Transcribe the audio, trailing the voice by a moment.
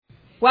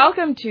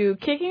Welcome to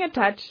Kicking a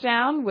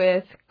Touchdown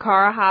with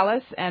Cara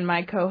Hollis and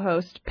my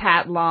co-host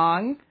Pat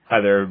Long. Hi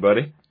there,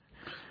 everybody.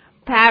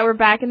 Pat, we're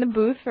back in the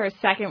booth for a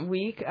second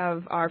week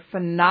of our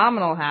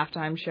phenomenal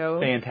halftime show.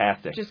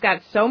 Fantastic. Just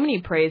got so many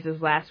praises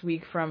last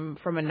week from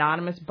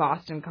anonymous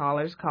Boston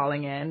callers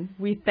calling in.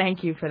 We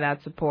thank you for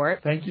that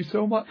support. Thank you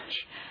so much.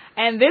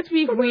 And this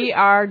week we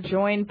are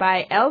joined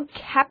by El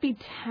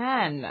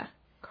Capitan,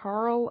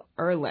 Carl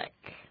Ehrlich.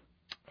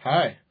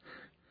 Hi.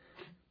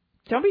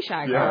 Don't be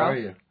shy, How Carl. are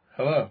you?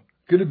 Hello.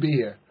 Good to be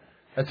here.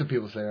 That's what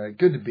people say, right?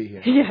 Good to be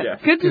here. Yeah,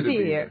 good to be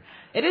here.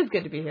 It is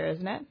good to be here,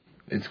 isn't it?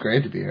 It's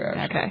great to be here,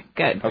 actually. Okay,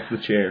 good. How's the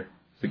chair?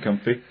 Is it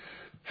comfy?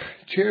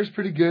 Chair's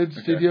pretty good.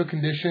 Okay. Studio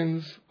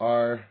conditions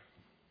are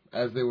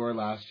as they were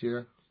last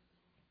year.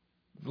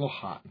 It's a little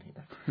hot in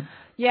here.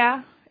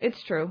 Yeah,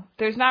 it's true.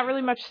 There's not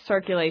really much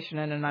circulation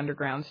in an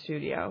underground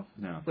studio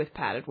with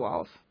padded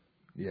walls.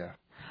 Yeah.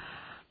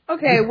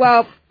 Okay,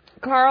 well,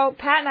 Carl,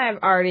 Pat and I have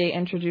already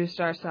introduced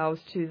ourselves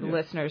to the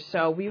listeners,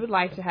 so we would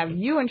like to have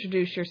you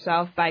introduce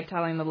yourself by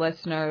telling the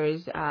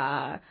listeners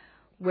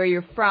where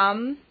you're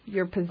from,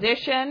 your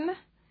position,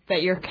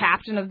 that you're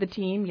captain of the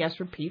team. Yes,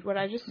 repeat what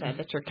I just said,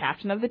 that you're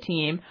captain of the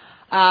team,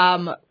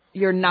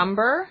 your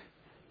number,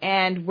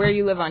 and where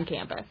you live on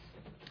campus,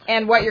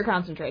 and what you're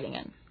concentrating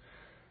in.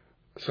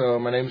 So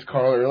my name is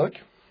Carl Ehrlich.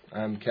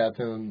 I'm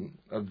captain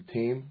of the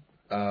team.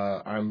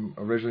 I'm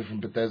originally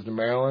from Bethesda,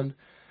 Maryland.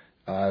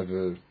 I have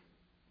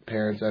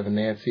parents. I have a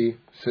Nancy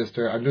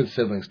sister. I'm doing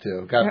siblings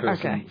too. Got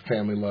some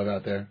family love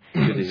out there.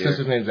 My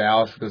sister's name's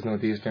Alice, goes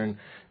Northeastern.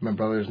 My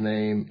brother's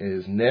name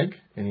is Nick,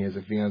 and he has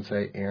a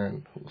fiance,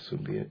 Erin, who will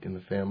soon be in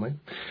the family.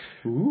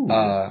 Ooh.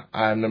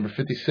 I'm number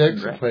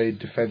 56. I play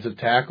defensive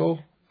tackle.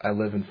 I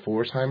live in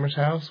Forsheimer's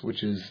house,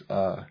 which is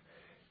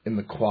in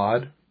the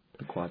Quad.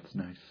 The Quad's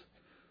nice.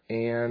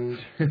 And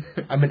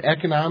I'm an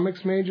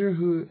economics major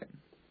who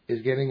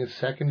is getting a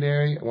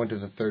secondary. I went to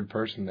the third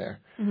person there.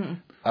 Mm-hmm.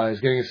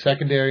 He's getting a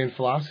secondary in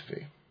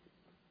philosophy.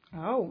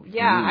 Oh,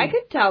 yeah. I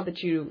could tell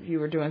that you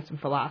were doing some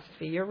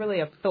philosophy. You're really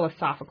a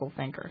philosophical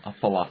thinker. A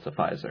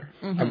philosophizer.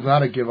 Mm-hmm. I'm glad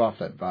to give off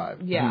that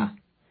vibe. Yeah.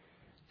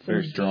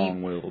 Very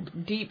strong-willed.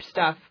 Deep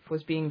stuff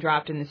was being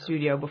dropped in the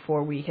studio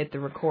before we hit the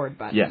record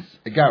button. Yes.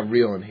 It got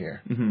real in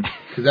here.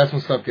 Because that's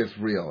when stuff gets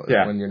real, is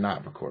when you're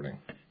not recording.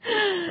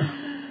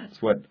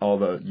 That's what all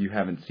the you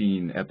haven't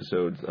seen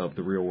episodes of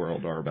The Real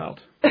World are about.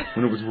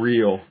 When it was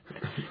real.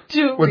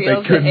 What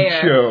they couldn't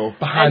show.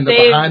 Behind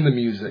the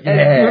music.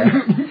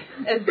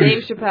 As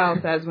Dave Chappelle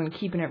says, when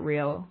keeping it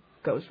real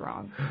goes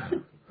wrong.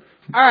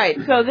 All right,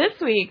 so this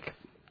week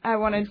I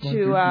wanted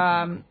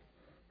to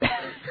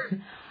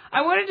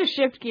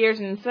shift gears,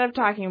 and instead of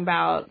talking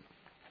about,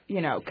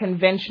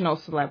 conventional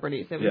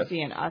celebrities that we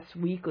see in Us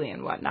Weekly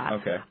and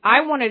whatnot,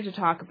 I wanted to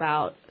talk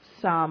about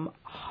some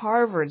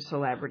Harvard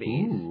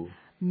celebrities. Ooh.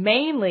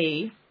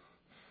 Mainly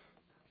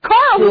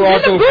Carl, who's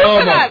in the booth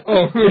for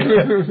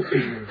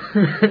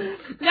that.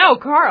 No,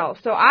 Carl.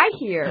 So I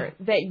hear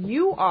that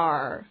you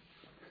are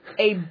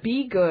a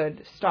Be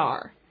Good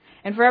star.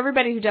 And for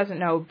everybody who doesn't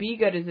know, Be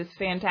Good is this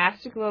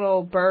fantastic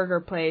little burger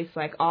place,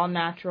 like all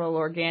natural,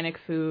 organic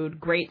food,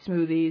 great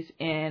smoothies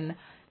in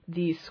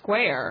the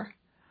square.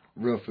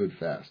 Real food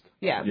fast.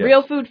 Yeah, yes.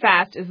 Real food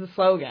fast is the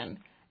slogan.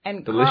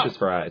 And delicious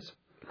fries.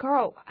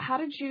 Carl, how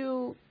did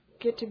you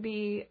get to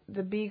be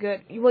the Be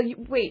Good? Well,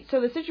 wait. So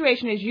the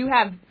situation is you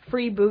have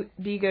free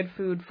Be Good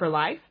food for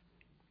life?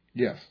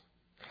 Yes.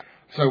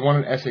 So I won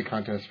an essay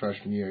contest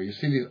freshman year. You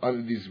see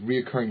these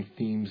reoccurring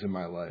themes in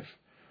my life: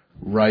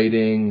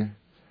 writing,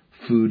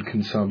 food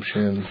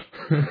consumption.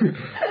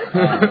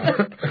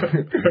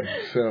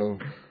 So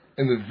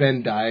in the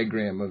Venn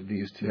diagram of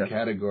these two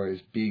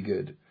categories, Be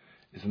Good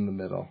is in the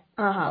middle.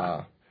 So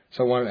I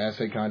won an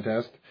essay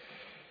contest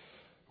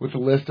with a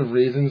list of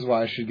reasons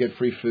why I should get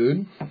free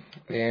food,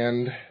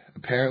 and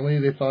apparently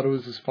they thought it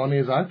was as funny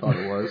as I thought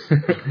it was.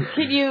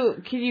 Could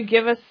you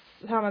give us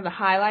some of the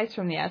highlights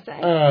from the essay?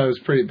 It was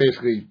pretty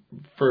basically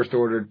first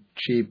order,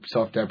 cheap,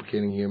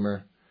 self-deprecating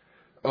humor.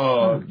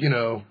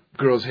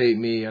 Girls hate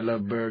me. I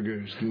love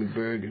burgers. Give me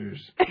burgers.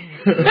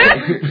 Is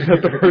that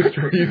the first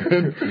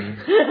reason?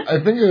 I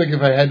think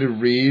if I had to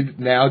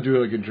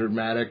do a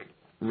dramatic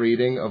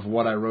reading of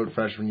what I wrote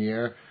freshman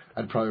year,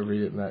 I'd probably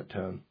read it in that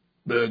tone.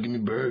 Give me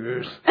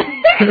burgers.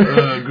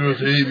 Girls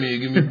hate me.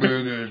 Give me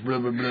burgers. Blah,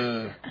 blah,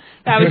 blah.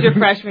 That was your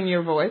freshman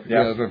year voice?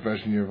 Yeah, that was my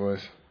freshman year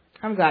voice.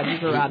 I'm glad you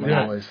grew out of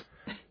that.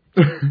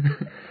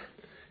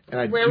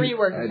 Where were you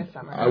working this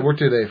summer? I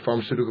worked at a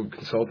pharmaceutical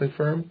consulting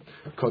firm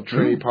called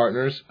Trinity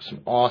Partners. Some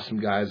awesome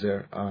guys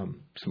there.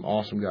 Some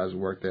awesome guys who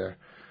work there.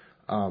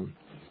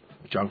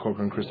 John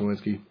Corcoran, Chris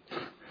Nowinski.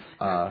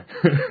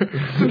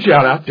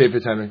 Shout out. Dave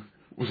Fitzhenry.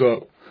 What's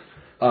up?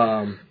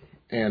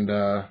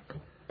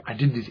 I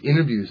did these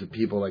interviews with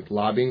people like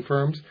lobbying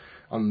firms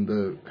on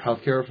the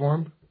healthcare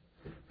reform.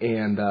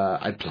 And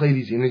I'd play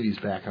these interviews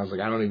back. And I was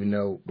like, I don't even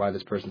know why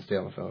this person stayed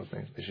on the phone with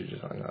me. They should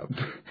just hung up.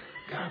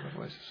 God, my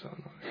voice is so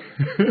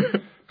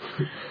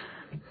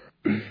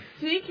annoying.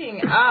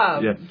 Speaking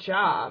of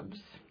jobs,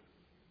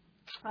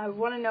 I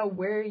want to know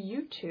where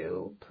you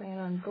two plan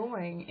on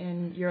going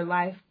in your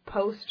life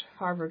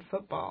post-Harvard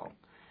football.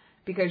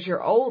 Because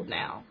you're old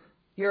now.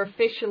 You're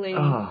officially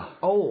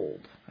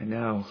old. I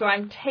know. So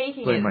I'm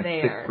taking it my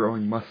there. thick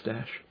growing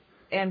mustache.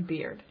 And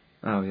beard.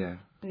 Oh, yeah.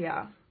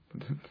 Yeah.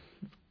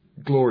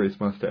 Glorious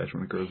mustache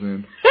when it grows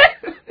in.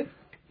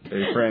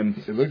 Hey,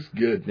 friends. It looks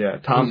good. Yeah,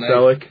 Tom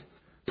Selleck.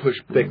 Push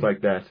thick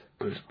like that.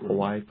 Push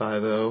Hawaii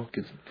 5-0.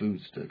 Get some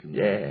food stuck in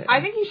there. Yeah. I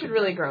think you should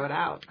really grow it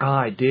out.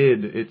 I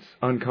did. It's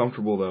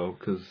uncomfortable, though,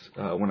 because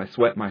when I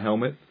sweat my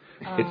helmet,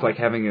 it's like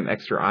having an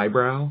extra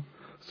eyebrow.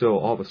 So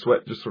all the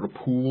sweat just sort of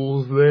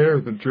pools there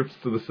and then drips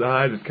to the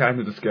side. It's kind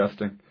of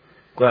disgusting.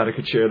 Glad I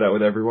could share that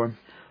with everyone.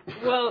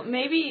 Well,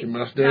 maybe... Your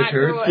mustache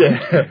hurts?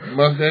 Yeah.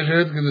 Mustache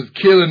hurts because it's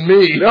killing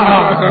me.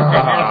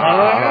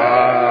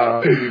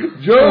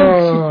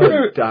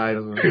 Jokes! Died a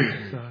little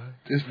inside.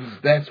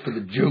 That's for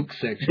the joke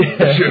section of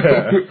the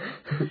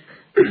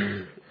show.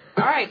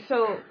 All right,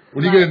 so...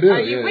 What are you going to do?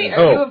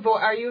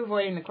 Are you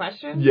avoiding the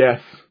question?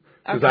 Yes.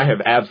 Because I have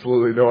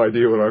absolutely no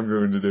idea what I'm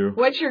going to do.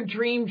 What's your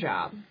dream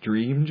job?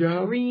 Dream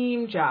job?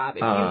 Dream job.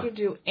 If you could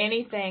do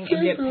anything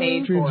and get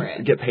paid for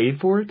it. Get paid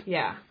for it?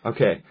 Yeah.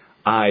 Okay.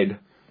 I'd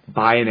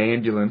buy an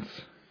ambulance,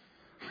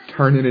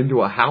 turn it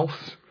into a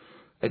house,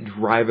 and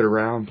drive it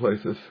around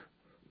places.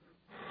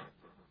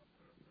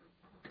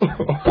 Yeah.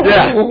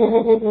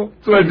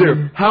 That's what I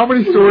do. How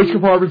many storage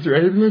compartments do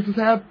ambulances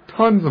have?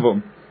 Tons of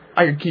them.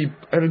 I could keep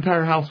an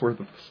entire house worth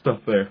of stuff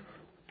there.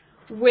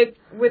 With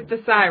the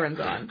sirens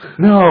on.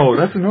 No,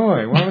 that's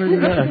annoying. Why would I do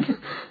that?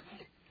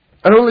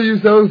 I'd only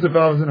use those if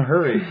I was in a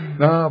hurry.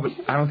 No, but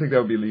I don't think that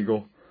would be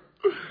legal.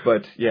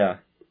 But, yeah.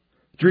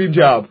 Dream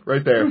job,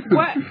 right there.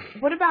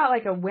 What about,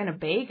 like, a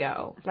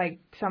Winnebago? Like,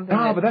 something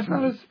but that's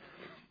not as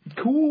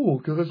cool,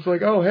 because it's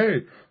like, oh,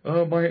 hey,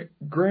 my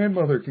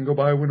grandmother can go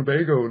buy a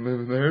Winnebago and live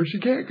in there. She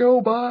can't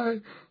go buy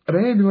an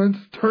ambulance,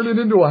 turn it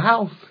into a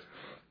house,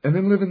 and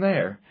then live in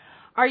there.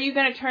 Are you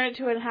going to turn it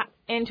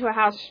into a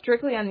house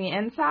strictly on the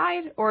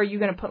inside, or are you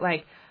going to put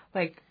like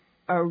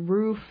a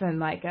roof and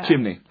like a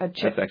chimney? That's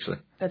actually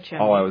a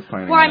chimney. All I was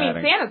planning. Well, on I mean,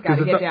 adding. Santa's got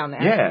to get down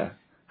there.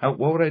 Yeah.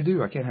 What would I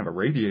do? I can't have a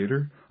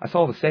radiator. I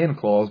saw the Santa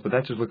Claus, but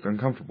that just looked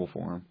uncomfortable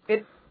for him.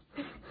 It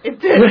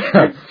did.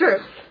 It's true.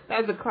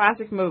 That was a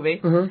classic movie.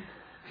 Uh-huh. All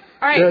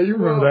right. Yeah, you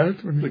remember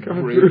that? When it's a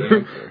great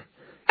answer.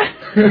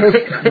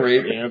 That's a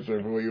great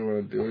answer for what you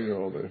want to do when you're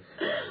older.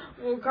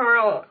 Well,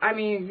 Carl, I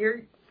mean,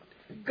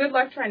 good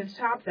luck trying to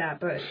top that,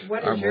 but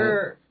what is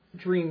your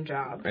dream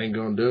job? I ain't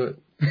gonna do it.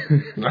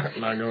 not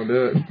gonna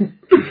do it.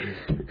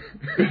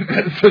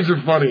 That's such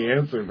a funny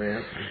answer,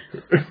 man.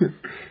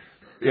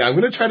 Yeah, I'm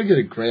gonna try to get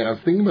a grant. I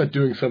was thinking about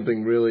doing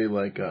something really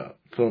like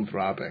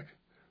philanthropic,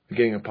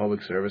 getting a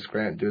public service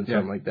grant, doing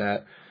something like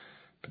that.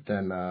 But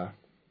then I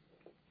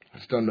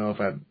just don't know if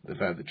I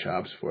have the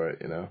chops for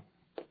it. You know,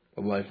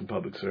 a life in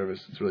public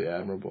service. It's really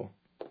admirable.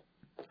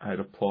 I'd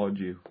applaud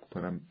you,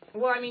 but I'm...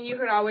 Well, I mean, you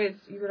could always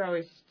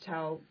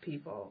tell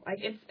people. Like,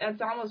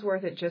 it's almost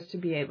worth it just to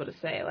be able to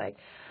say, like,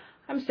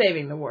 I'm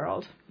saving the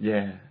world.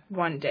 Yeah.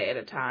 One day at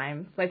a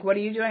time. Like, what are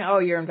you doing? Oh,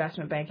 you're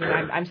investment banking.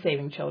 I'm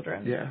saving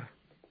children. Yeah.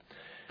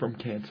 From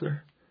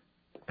cancer.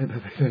 And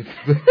other things.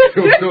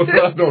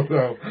 I don't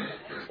know.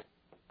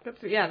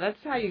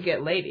 That's how you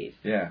get ladies.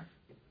 Yeah.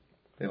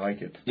 They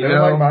like it. You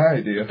know, like my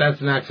idea.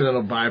 That's an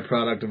accidental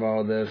byproduct of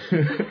all this.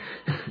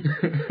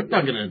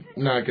 Not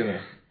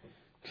gonna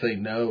say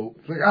no.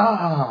 It's like,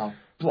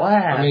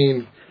 blast. I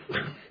mean,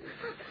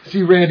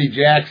 see Randy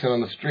Jackson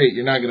on the street,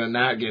 you're not going to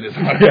not get his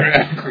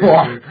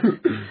autograph.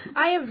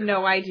 I have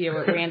no idea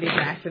what Randy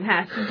Jackson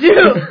has to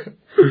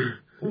do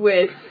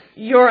with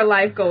your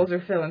life goals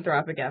or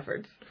philanthropic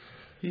efforts.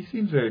 He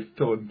seems very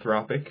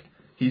philanthropic.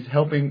 He's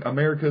helping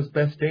America's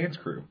best dance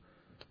crew.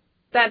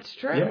 That's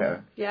true.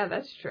 Yeah. Yeah,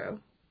 that's true.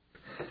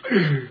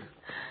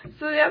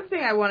 So the other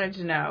thing I wanted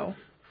to know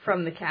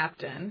from the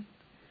captain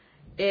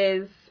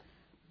is,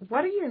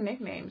 what are your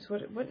nicknames?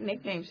 What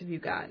nicknames have you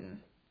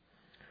gotten?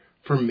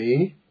 For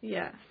me?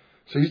 Yeah.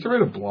 So I used to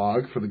write a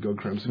blog for the Go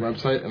Crimson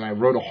website, and I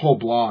wrote a whole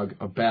blog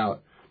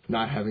about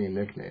not having a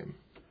nickname.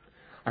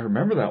 I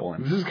remember that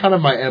one. This is kind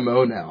of my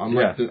MO now.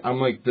 I'm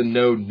like the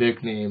no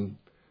nickname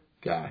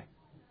guy,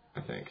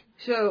 I think.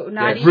 So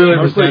not even...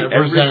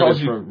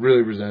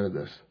 Really resented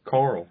this.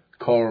 Carl.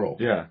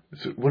 Yeah.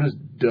 So what is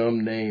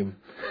dumb name?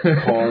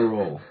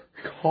 Carl.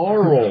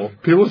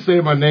 People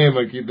say my name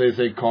like they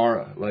say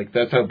Cara. Like,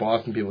 that's how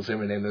Boston people say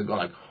my name. They go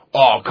like,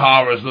 oh,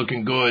 Cara's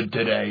looking good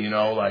today, you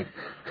know, like,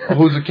 oh,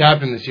 who's the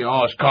captain this year?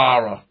 Oh, it's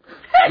Cara.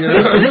 You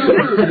know?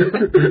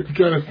 It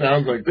kind of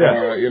sounds like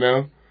Cara, you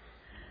know?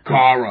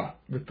 Cara.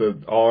 With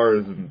the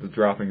R's and the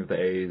dropping of the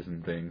A's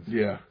and things.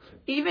 Yeah.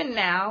 Even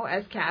now,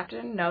 as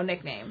captain, no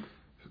nickname.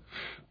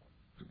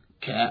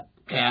 Cap.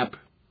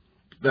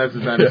 That's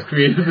about as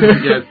creative as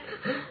it gets.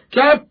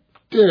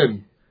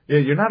 Captain. Yeah,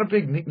 you're not a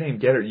big nickname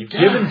getter. You've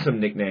given some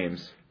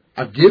nicknames.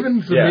 I've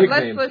given some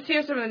nicknames. Let's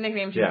hear some of the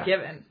nicknames you've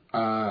given.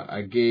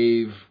 I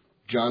gave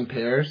John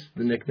Paris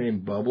the nickname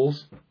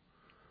Bubbles.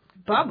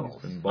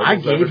 Bubbles? I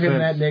gave him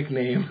that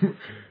nickname,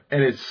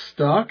 and it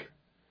stuck.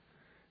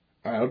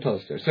 All right, I'll tell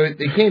the story. So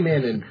they came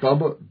in, and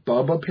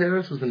Bubba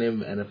Paris was the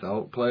name of an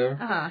NFL player.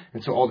 Uh-huh.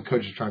 And so all the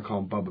coaches trying to call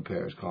him Bubba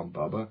Paris, call him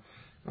Bubba.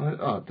 I'm like,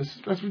 oh,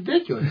 that's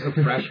ridiculous. He's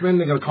a freshman.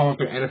 They're going to call him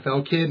an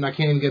NFL kid, and I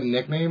can't even get a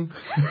nickname.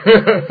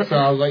 So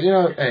I was like,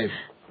 hey,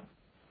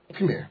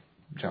 come here,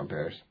 John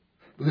Paris.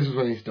 But this is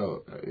when he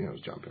still,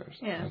 was John Paris.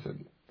 Yeah. I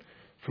said,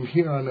 from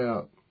here on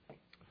out,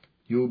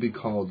 you will be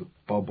called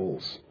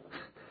Bubbles.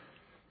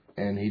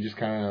 And he just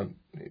kind of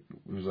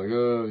was like,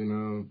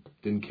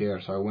 didn't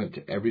care. So I went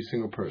to every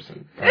single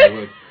person.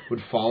 I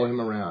would follow him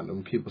around. And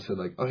when people said,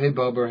 like, oh, hey,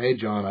 Bubba, hey,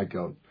 John, I'd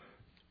go,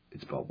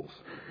 it's Bubbles.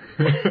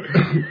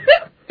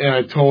 And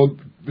I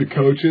told the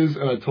coaches,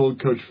 and I told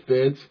Coach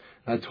Fitz,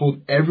 and I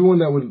told everyone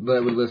that would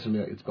listen to me,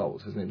 like, it's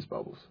Bubbles. His name's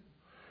Bubbles.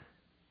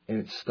 And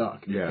it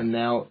stuck. Yeah. And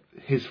now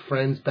his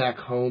friends back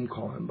home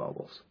call him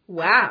Bubbles.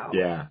 Wow.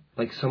 Yeah.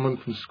 Like someone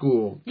from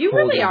school. You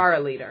really are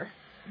a leader.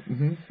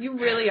 Mm-hmm. You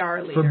really are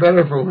a leader. For better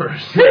or for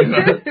worse.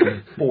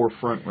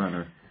 Forefront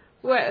runner.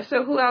 What,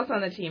 so who else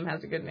on the team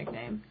has a good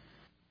nickname?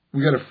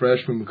 We got a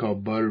freshman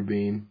called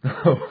Butterbean.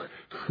 I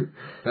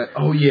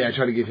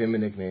tried to give him a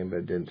nickname, but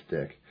it didn't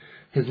stick.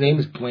 His name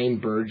is Blaine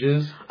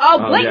Burgess. Oh,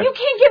 Blaine! Yeah. You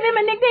can't give him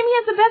a nickname. He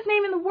has the best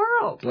name in the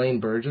world. Blaine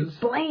Burgess?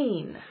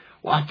 Blaine.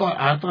 Well, I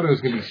thought it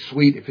was going to be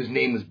sweet if his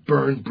name was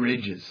Burn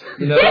Bridges.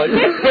 Wouldn't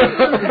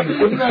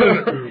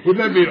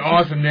that be an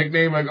awesome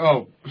nickname? Like,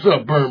 oh, what's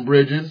up, Burn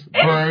Bridges?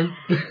 Burn.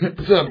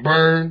 What's up,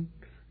 Burn?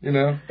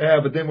 Yeah,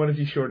 but then what if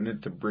you shorten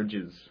it to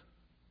Bridges?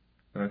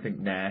 And I think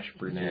Nash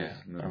Bridges.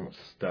 Nah, and I'm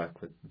stuck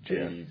with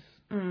J's.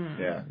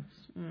 Yeah.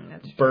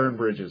 That's true. Burn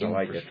Bridges. I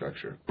like it.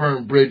 Infrastructure.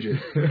 Burn Bridges.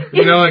 I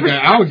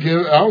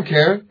don't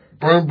care.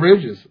 Burn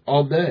Bridges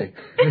all day.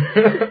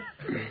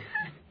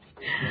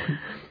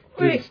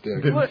 Wait,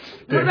 what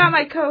about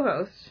my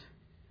co-host?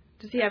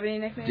 Does he have any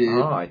nicknames?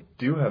 Oh, I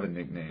do have a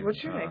nickname.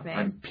 What's your nickname?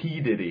 I'm P.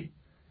 Diddy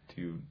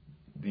to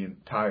the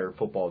entire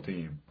football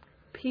team.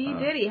 P.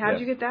 Diddy. How'd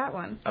yes. you get that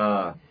one?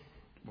 What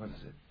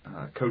is it?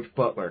 Coach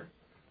Butler,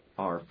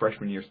 our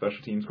freshman year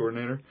special teams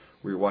coordinator.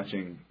 We were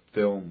watching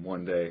film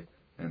one day,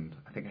 and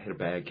I think I hit a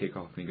bad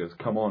kickoff, and he goes,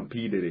 "Come on,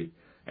 P. Diddy."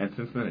 And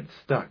since then, it's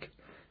stuck.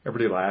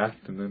 Everybody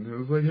laughed, and then it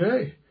was like,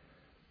 hey,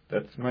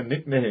 that's my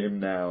nickname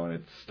now, and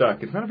it's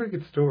stuck. It's not a very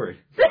good story.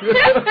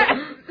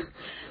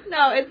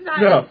 No, it's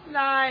not. No. It's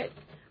not.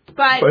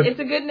 But it's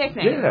a good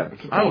nickname. Yeah,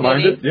 I don't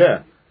mind it.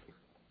 Yeah.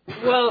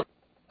 Well,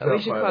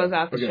 we should close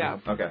out the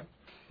show. Okay.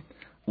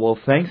 Well,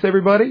 thanks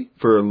everybody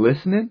for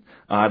listening.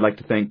 I'd like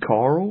to thank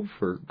Carl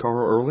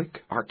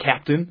Ehrlich, our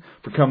captain,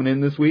 for coming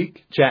in this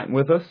week, chatting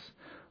with us.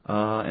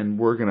 And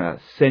we're going to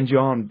send you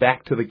on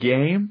back to the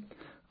game.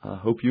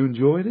 Hope you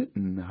enjoyed it,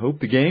 and hope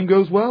the game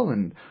goes well.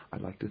 And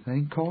I'd like to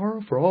thank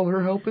Carl for all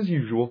her help as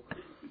usual.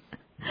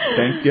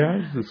 Thanks,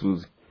 guys. This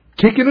was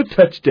Kicking a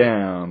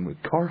Touchdown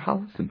with Carl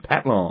Hollis and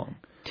Pat Long.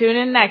 Tune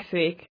in next week.